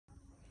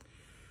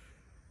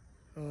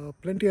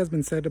Plenty has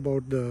been said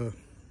about the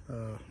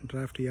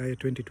draft EIA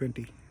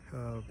 2020.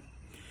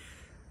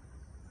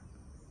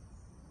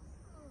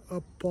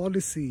 A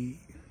policy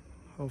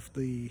of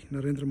the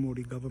Narendra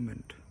Modi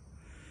government,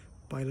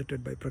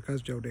 piloted by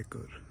Prakash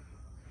Javadekar,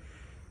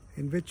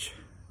 in which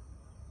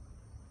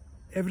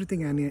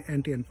everything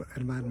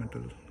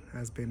anti-environmental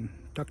has been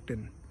tucked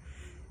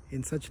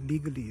in such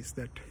legalese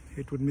that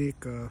it would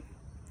make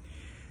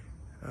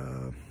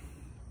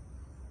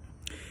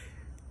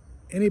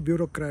any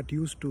bureaucrat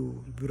used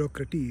to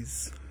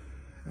bureaucraties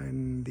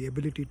and the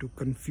ability to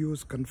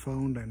confuse,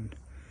 confound and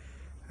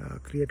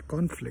create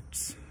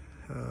conflicts,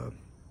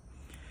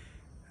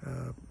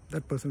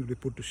 that person will be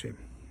put to shame,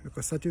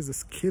 because such is the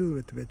skill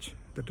with which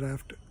the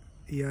draft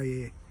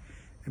EIA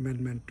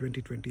Amendment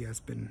 2020 has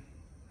been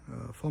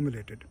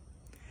formulated.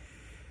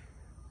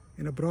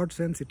 In a broad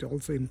sense, it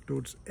also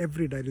includes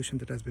every dilution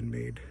that has been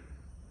made,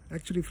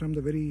 actually from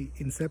the very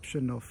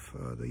inception of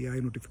the EIA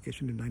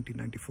notification in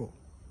 1994.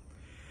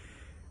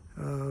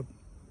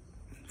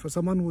 For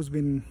someone who's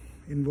been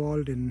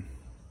involved in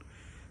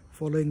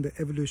following the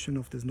evolution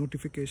of this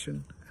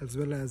notification as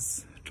well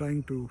as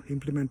trying to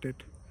implement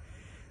it,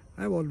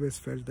 I've always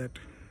felt that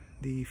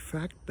the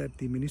fact that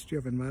the Ministry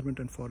of Environment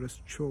and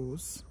Forest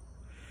chose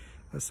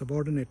a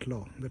subordinate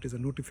law, that is a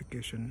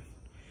notification,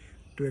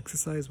 to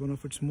exercise one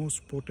of its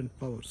most potent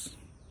powers,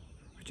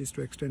 which is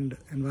to extend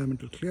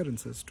environmental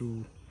clearances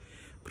to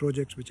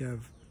projects which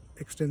have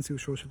extensive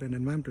social and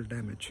environmental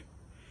damage,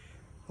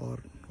 or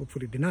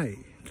hopefully deny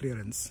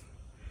clearance,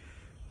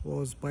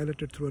 was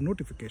piloted through a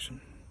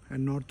notification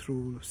and not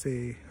through,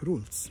 say,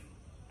 rules.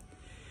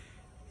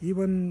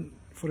 Even,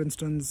 for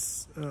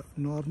instance,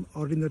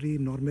 ordinary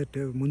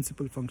normative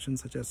municipal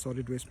functions such as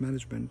solid waste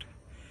management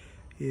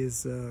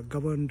is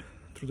governed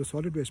through the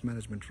solid waste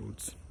management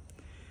rules,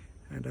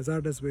 and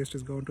hazardous waste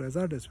is governed to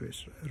hazardous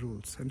waste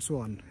rules, and so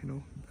on.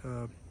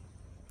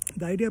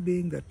 The idea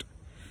being that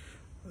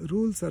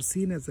rules are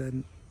seen as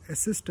an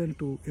assistant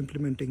to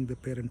implementing the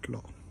parent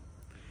law.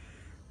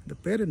 The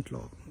parent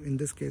law, in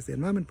this case the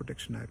Environment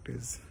Protection Act,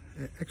 is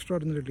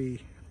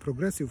extraordinarily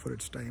progressive for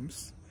its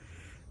times,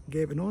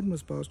 gave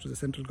enormous powers to the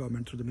central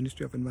government through the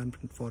Ministry of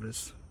Environment and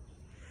Forests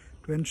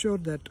to ensure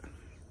that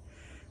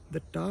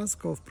the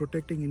task of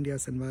protecting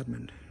India's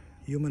environment,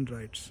 human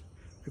rights,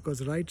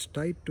 because rights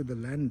tied to the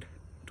land,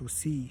 to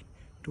sea,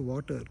 to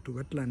water, to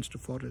wetlands, to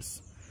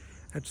forests,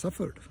 had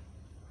suffered.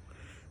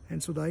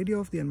 And so the idea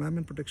of the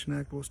Environment Protection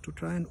Act was to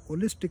try and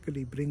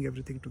holistically bring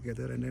everything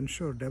together and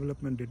ensure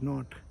development did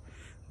not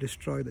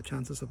destroy the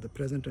chances of the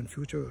present and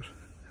future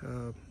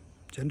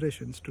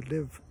generations to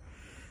live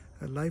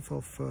a life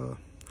of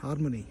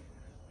harmony,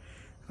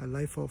 a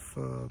life of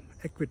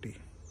equity,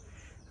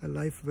 a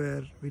life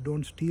where we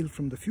don't steal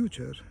from the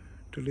future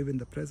to live in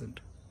the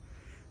present.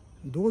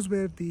 Those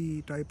were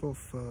the type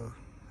of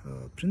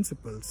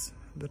principles,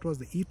 that was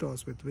the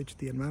ethos with which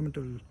the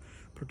Environmental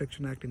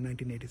Protection Act in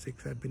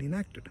 1986 had been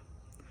enacted.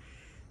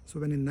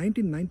 So when in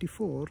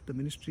 1994 the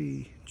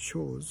ministry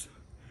chose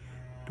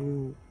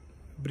to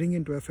bring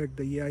into effect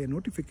the EIA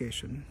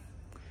notification,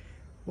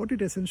 what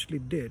it essentially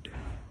did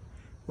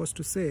was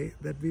to say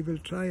that we will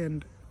try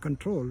and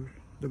control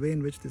the way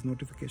in which this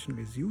notification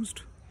is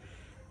used,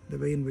 the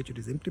way in which it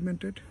is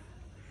implemented,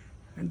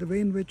 and the way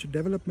in which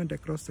development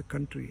across the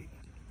country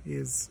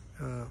is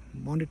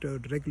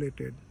monitored,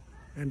 regulated,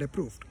 and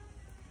approved.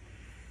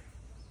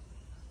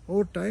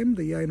 Over time,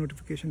 the EIA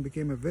notification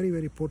became a very,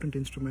 very potent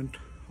instrument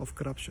of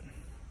corruption.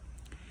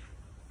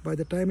 By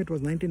the time it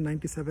was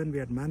 1997, we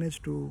had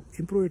managed to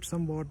improve it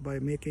somewhat by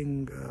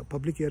making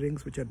public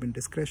hearings, which had been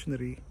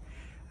discretionary,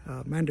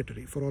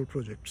 mandatory for all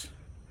projects.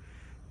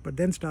 But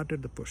then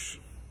started the push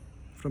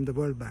from the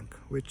World Bank,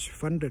 which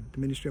funded the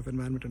Ministry of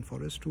Environment and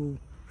Forests to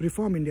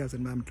reform India's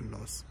environmental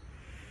laws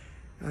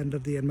under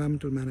the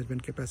Environmental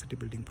Management Capacity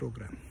Building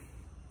Program.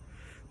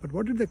 But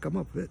what did they come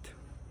up with?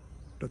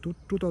 The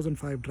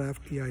 2005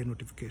 draft EIA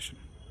notification.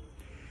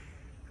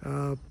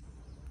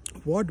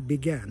 What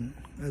began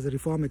as a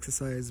reform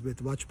exercise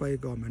with Vajpayee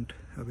government,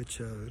 which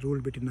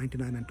ruled between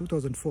 1999 and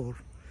 2004,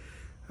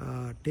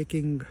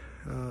 taking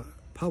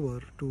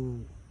power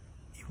to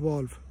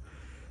evolve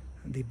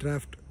the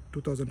draft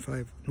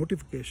 2005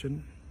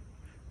 notification,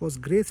 was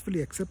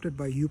gracefully accepted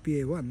by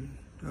UPA-1,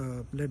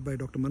 led by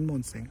Dr.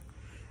 Manmohan Singh,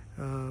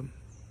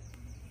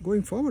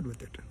 going forward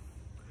with it.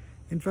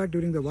 In fact,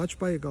 during the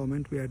Vajpayee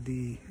government, we had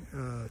the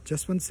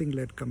Jaswant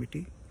Singh-led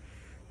committee,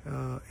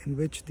 in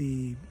which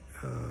the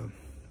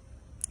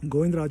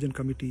Govindarajan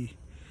Committee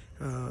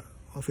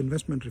of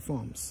Investment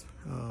Reforms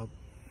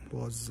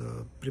was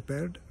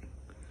prepared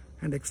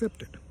and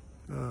accepted.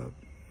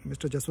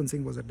 Mr. Jaswant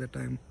Singh was at that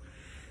time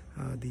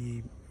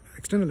the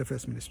External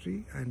Affairs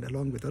Ministry, and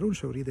along with Arun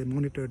Shourie, they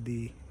monitored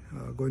the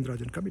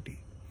Govindarajan Committee.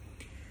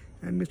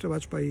 And Mr.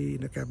 Vajpayee,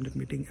 in a cabinet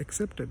meeting,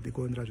 accepted the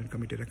Govindarajan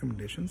Committee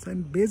recommendations,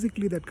 and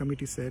basically that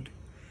committee said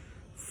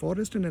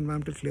forest and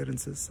environmental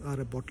clearances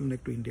are a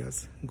bottleneck to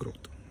India's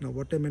growth. Now,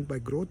 what I meant by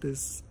growth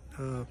is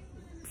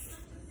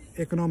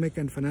economic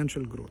and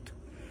financial growth.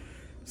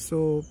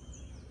 So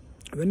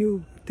when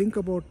you think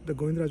about the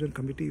Govindarajan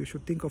Committee, you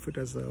should think of it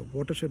as a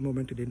watershed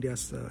moment in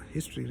India's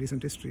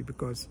recent history,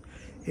 because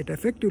it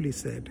effectively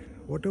said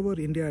whatever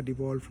India had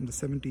evolved from the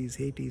 70s,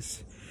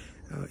 80s,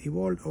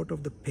 evolved out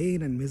of the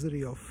pain and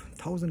misery of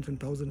thousands and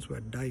thousands who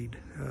had died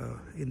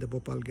in the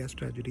Bhopal gas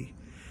tragedy,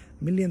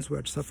 millions who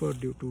had suffered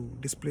due to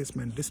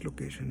displacement,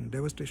 dislocation,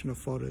 devastation of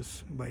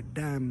forests by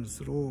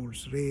dams,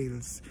 roads,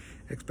 rails,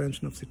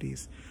 expansion of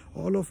cities,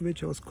 all of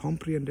which was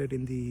comprehended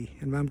in the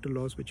environmental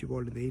laws which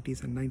evolved in the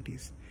 80s and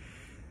 90s.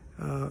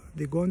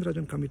 The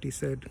Govindarajan Committee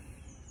said,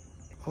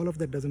 all of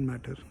that doesn't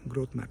matter,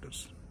 growth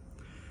matters.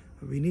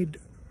 We need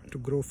to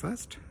grow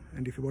fast,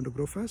 and if you want to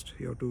grow fast,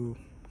 you have to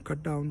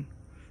cut down,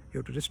 you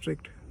have to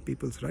restrict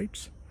people's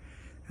rights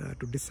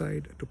to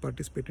decide, to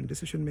participate in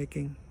decision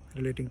making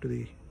relating to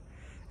the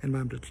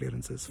environmental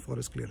clearances,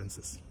 forest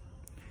clearances.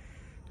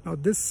 Now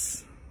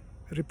this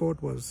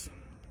report was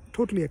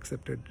totally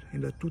accepted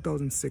in the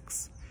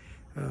 2006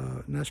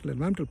 National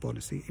Environmental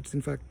Policy. It's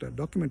in fact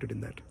documented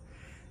in that,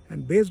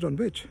 and based on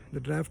which the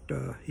draft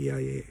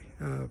EIA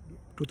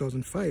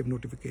 2005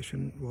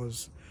 notification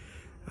was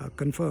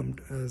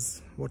confirmed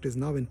as what is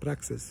now in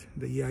praxis,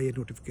 the EIA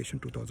notification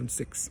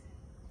 2006.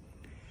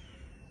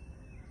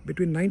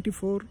 Between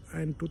 94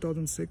 and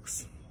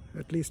 2006,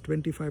 at least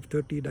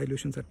 25-30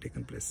 dilutions had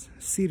taken place,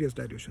 serious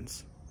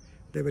dilutions.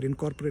 They were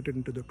incorporated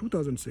into the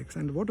 2006,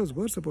 and what was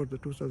worse about the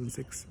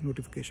 2006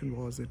 notification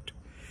was it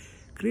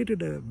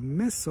created a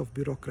mess of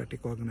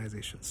bureaucratic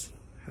organizations.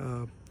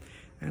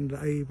 And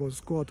I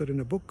was co-author in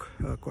a book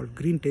called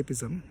Green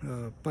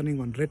Tapeism, punning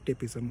on red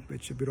tapeism,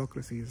 which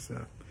bureaucracy is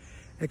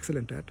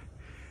excellent at.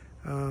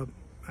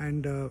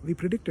 And we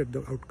predicted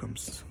the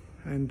outcomes.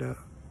 And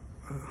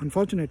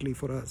unfortunately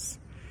for us,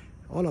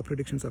 all our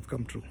predictions have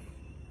come true.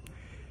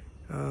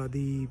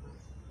 The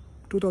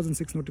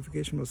 2006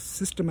 notification was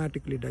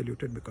systematically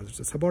diluted because it's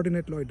a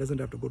subordinate law. It doesn't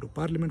have to go to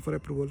Parliament for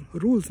approval.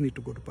 Rules need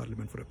to go to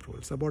Parliament for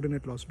approval.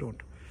 Subordinate laws don't.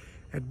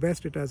 At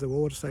best, it has an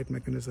oversight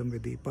mechanism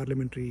with the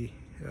Parliamentary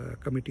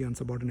Committee on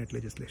Subordinate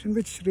Legislation,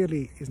 which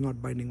really is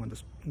not binding on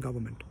the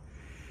government.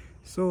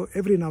 So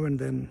every now and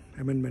then,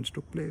 amendments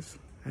took place.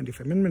 And if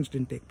amendments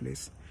didn't take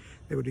place,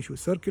 they would issue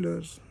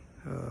circulars,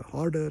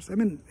 orders. I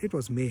mean, it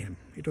was mayhem.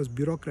 It was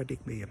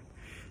bureaucratic mayhem.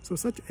 So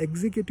such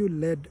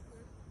executive-led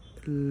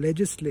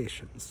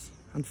legislations,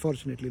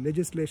 unfortunately,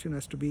 legislation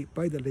has to be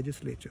by the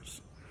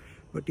legislatures.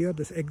 But here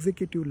this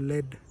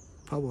executive-led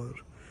power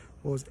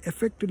was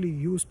effectively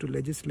used to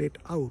legislate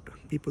out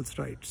people's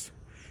rights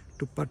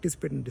to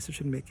participate in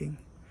decision-making,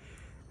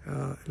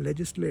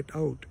 legislate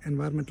out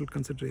environmental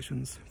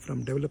considerations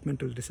from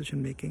developmental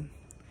decision-making,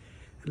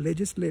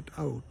 legislate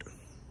out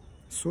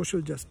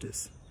social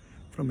justice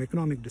from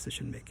economic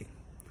decision-making.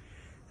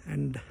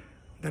 And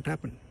that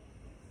happened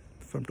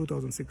from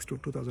 2006 to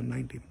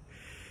 2019.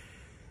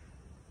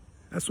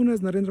 As soon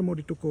as Narendra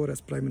Modi took over as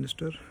Prime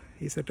Minister,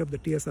 he set up the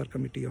TSR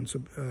committee on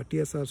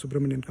TSR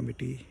Subramanian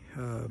Committee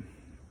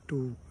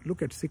to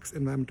look at 6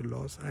 environmental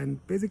laws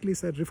and basically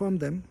said reform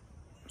them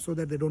so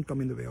that they don't come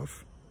in the way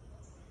of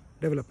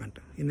development.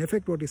 In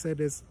effect, what he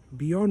said is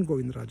beyond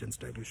Govindarajan's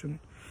dilution,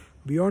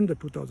 beyond the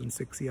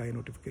 2006 EIA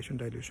notification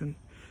dilution,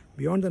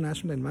 beyond the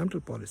National Environmental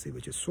Policy,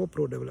 which is so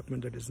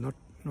pro-development that is not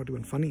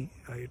even funny.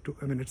 I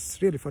mean,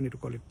 it's really funny to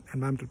call it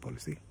environmental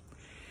policy.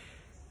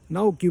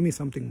 Now give me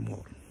something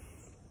more.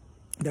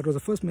 That was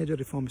the first major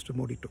reform Mr.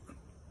 Modi took.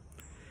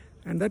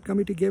 And that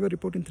committee gave a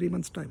report in 3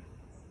 months' time.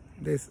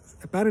 They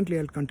apparently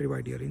held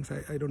countrywide hearings.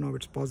 I don't know if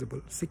it's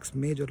possible. 6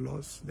 major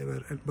laws. They were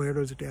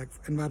Biodiversity Act,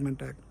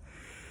 Environment Act,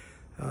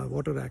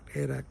 Water Act,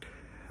 Air Act,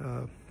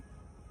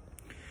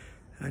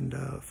 and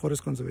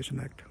Forest Conservation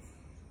Act.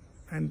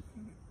 And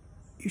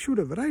issued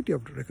a variety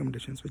of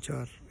recommendations, which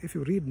are, if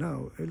you read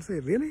now, you'll say,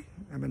 really?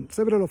 I mean,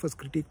 several of us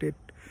critiqued it.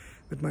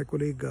 With my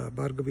colleague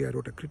Bhargavi, I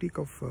wrote a critique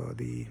of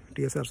the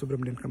TSR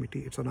Subramanian Committee.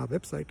 It's on our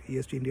website,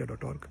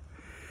 esgindia.org,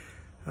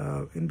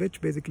 in which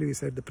basically we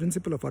said the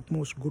principle of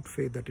utmost good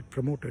faith that it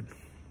promoted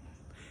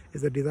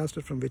is a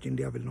disaster from which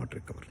India will not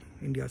recover.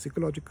 India's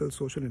ecological,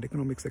 social and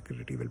economic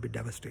security will be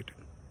devastated.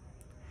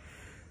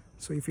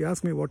 So if you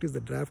ask me what is the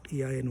draft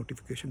EIA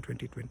notification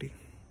 2020,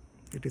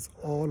 it is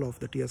all of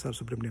the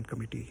TSR Subramanian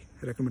Committee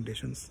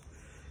recommendations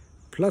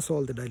plus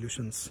all the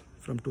dilutions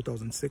from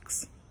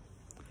 2006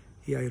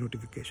 EIA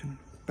notification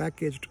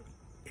packaged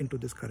into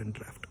this current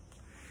draft.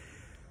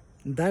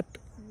 That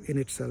in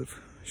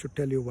itself should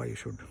tell you why you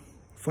should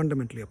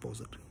fundamentally oppose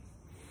it.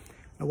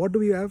 Now, what do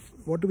we have?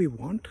 What do we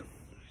want?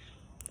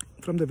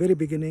 From the very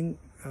beginning,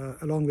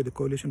 along with the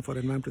Coalition for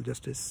Environmental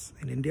Justice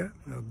in India,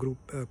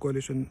 a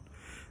coalition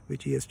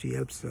which ESG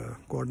helps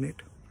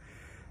coordinate,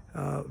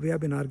 we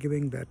have been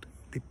arguing that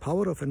the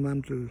power of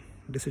environmental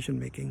decision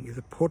making is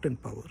a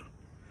potent power,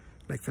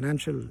 like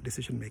financial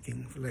decision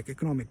making, like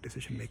economic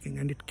decision making,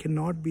 and it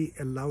cannot be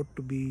allowed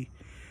to be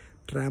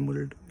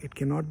trammeled, it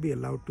cannot be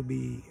allowed to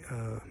be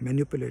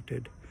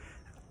manipulated,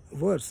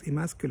 worse,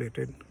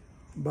 emasculated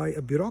by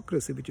a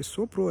bureaucracy which is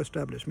so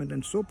pro-establishment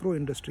and so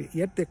pro-industry,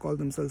 yet they call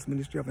themselves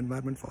Ministry of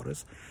Environment,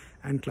 Forests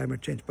and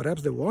Climate Change.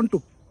 Perhaps they want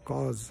to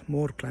cause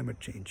more climate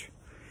change.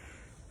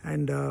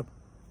 And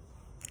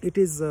it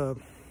is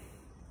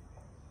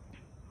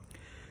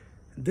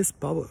this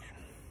power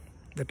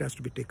that has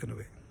to be taken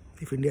away.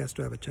 If India has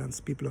to have a chance,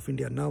 people of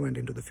India now and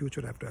into the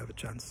future have to have a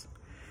chance.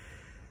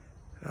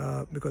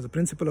 Because the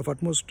principle of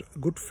utmost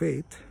good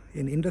faith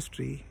in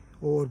industry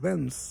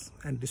overwhelms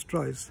and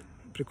destroys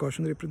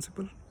precautionary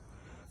principle,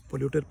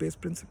 polluter pays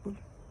principle.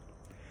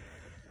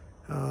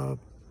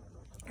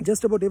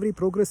 Just about every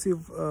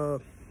progressive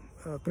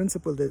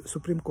principle the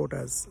Supreme Court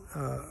has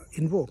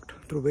invoked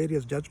through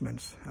various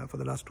judgments for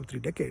the last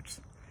 2-3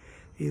 decades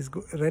is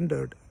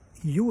rendered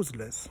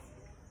useless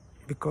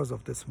because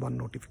of this one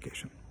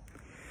notification.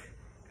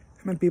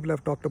 I mean, people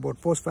have talked about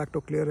post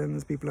facto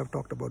clearance, people have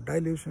talked about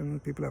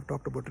dilution, people have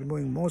talked about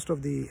removing most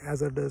of the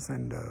hazardous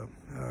and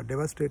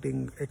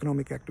devastating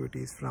economic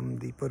activities from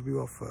the purview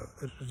of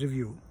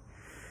review.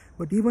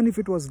 But even if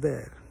it was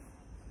there,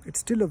 it's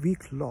still a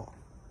weak law.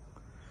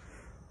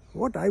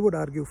 What I would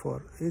argue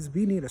for is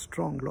we need a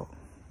strong law.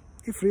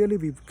 If really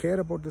we care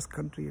about this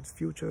country, its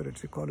future,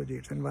 its ecology,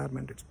 its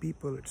environment, its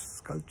people,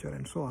 its culture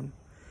and so on,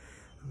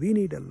 we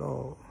need a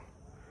law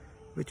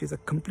which is a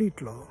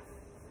complete law,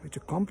 which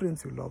is a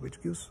comprehensive law,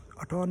 which gives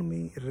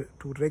autonomy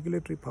to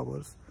regulatory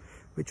powers,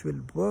 which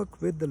will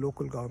work with the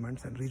local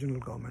governments and regional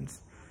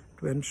governments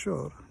to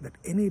ensure that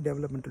any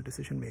developmental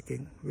decision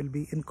making will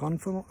be in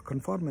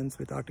conformance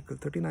with Article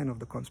 39 of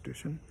the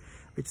Constitution,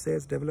 which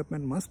says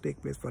development must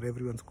take place for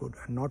everyone's good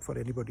and not for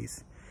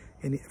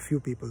any few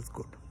people's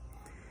good.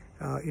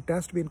 It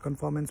has to be in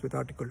conformance with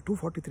Article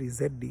 243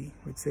 ZD,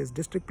 which says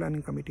District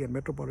Planning Committee and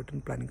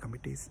Metropolitan Planning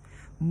Committees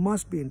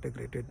must be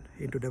integrated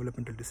into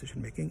developmental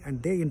decision making,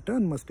 and they in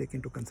turn must take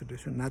into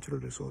consideration natural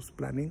resource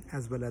planning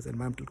as well as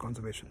environmental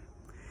conservation.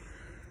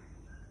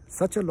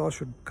 Such a law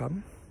should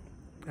come,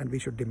 and we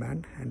should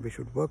demand and we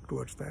should work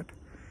towards that.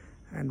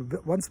 And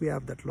once we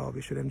have that law,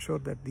 we should ensure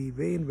that the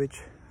way in which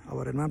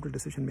our environmental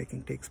decision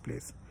making takes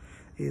place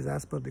is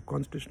as per the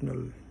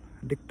constitutional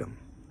dictum,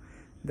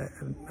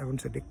 I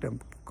wouldn't say dictum,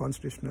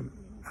 constitutional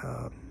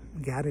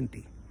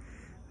guarantee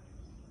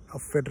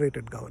of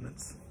federated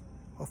governance,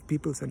 of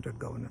people-centered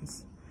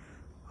governance,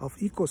 of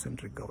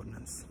eco-centric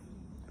governance.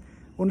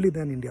 Only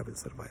then India will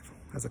survive.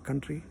 As a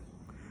country,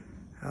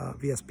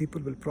 we as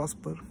people will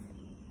prosper.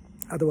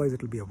 Otherwise,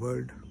 it will be a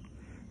world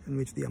in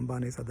which the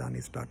Ambanis,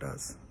 Adanis,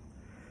 Tatas,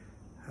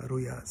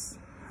 Ruyas,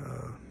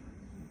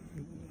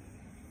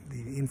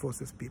 the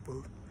Infosys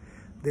people,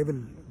 they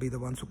will be the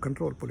ones who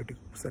control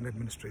politics and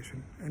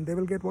administration, and they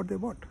will get what they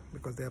want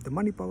because they have the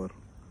money power.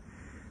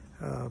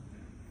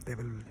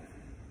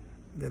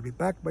 They'll be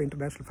backed by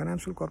international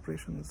financial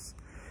corporations,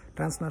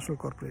 transnational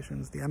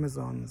corporations, the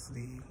Amazons,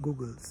 the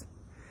Googles.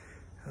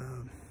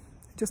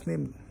 Just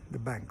name the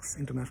banks,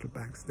 international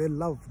banks. They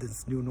love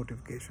this new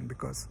notification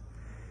because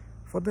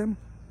for them,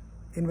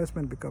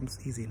 investment becomes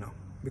easy now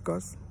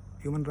because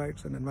human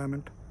rights and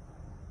environment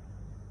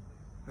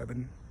have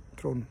been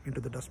thrown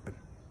into the dustbin.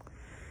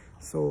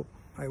 So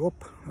I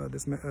hope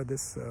this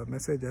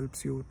message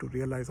helps you to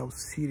realize how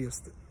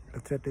serious the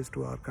threat is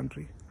to our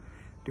country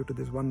due to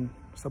this one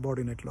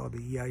subordinate law, the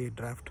EIA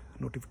draft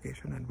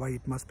notification, and why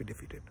it must be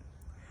defeated.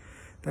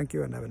 Thank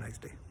you and have a nice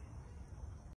day.